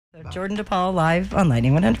So Jordan DePaul live on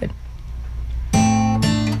Lightning 100.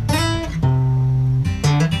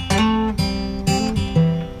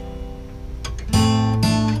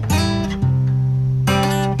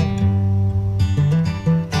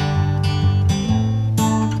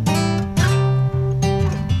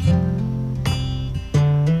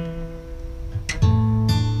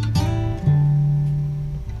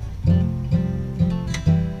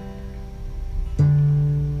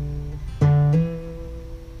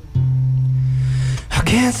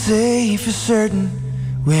 Can't say for certain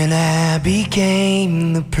when I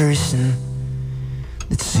became the person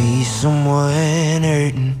that sees someone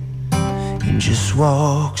hurting and just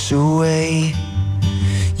walks away.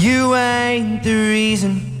 You ain't the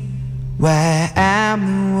reason why I'm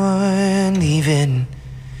the one leaving,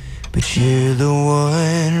 but you're the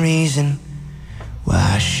one reason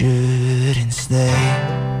why I shouldn't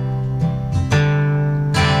stay.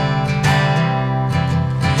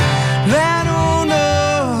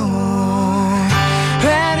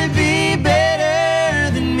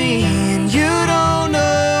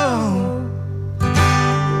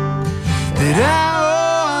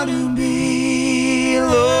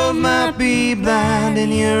 Be blind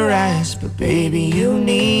in your eyes, but baby, you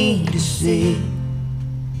need to see.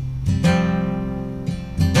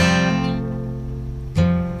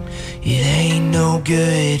 It ain't no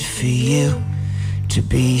good for you to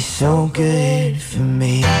be so good for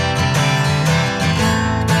me.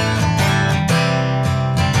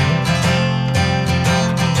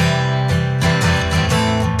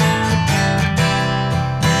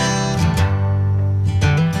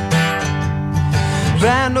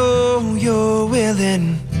 I know you're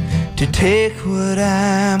willing to take what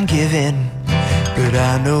I'm giving, but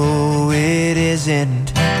I know it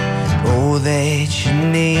isn't all that you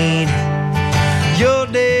need. You're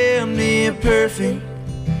damn near perfect,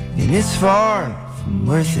 and it's far from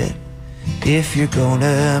worth it if you're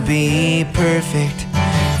gonna be perfect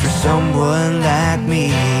for someone like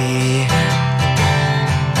me.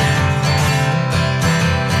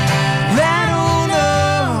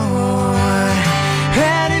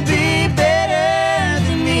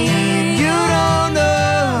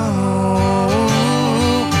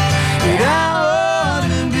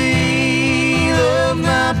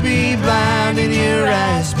 Be blind in your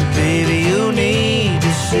eyes, but baby, you need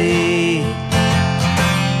to see.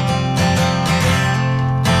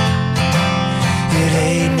 It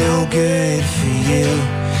ain't no good for you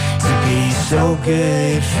to be so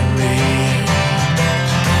good for me.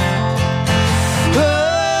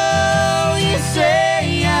 Oh, you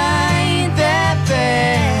say I ain't that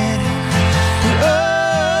bad.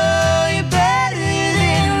 Oh, you're better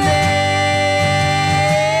than that.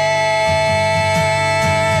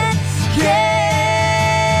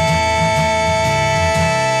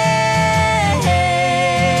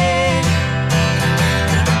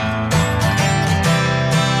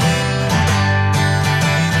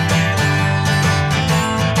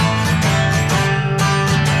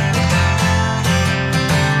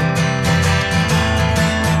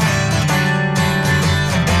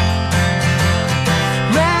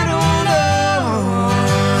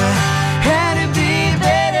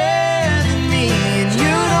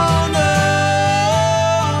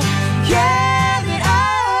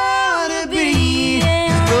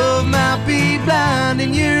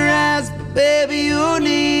 In your eyes, but baby, you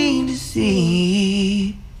need to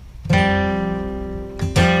see.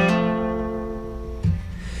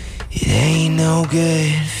 It ain't no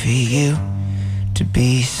good for you to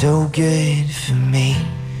be so good for me.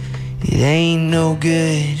 It ain't no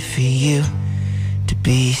good for you to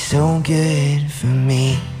be so good for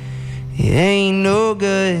me. It ain't no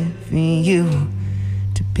good for you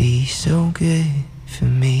to be so good for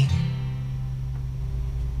me.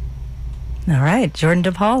 All right, Jordan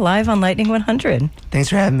DePaul live on Lightning 100. Thanks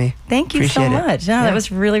for having me. Thank you Appreciate so it. much. Yeah, that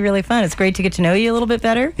was really, really fun. It's great to get to know you a little bit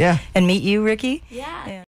better. Yeah. And meet you, Ricky. Yeah.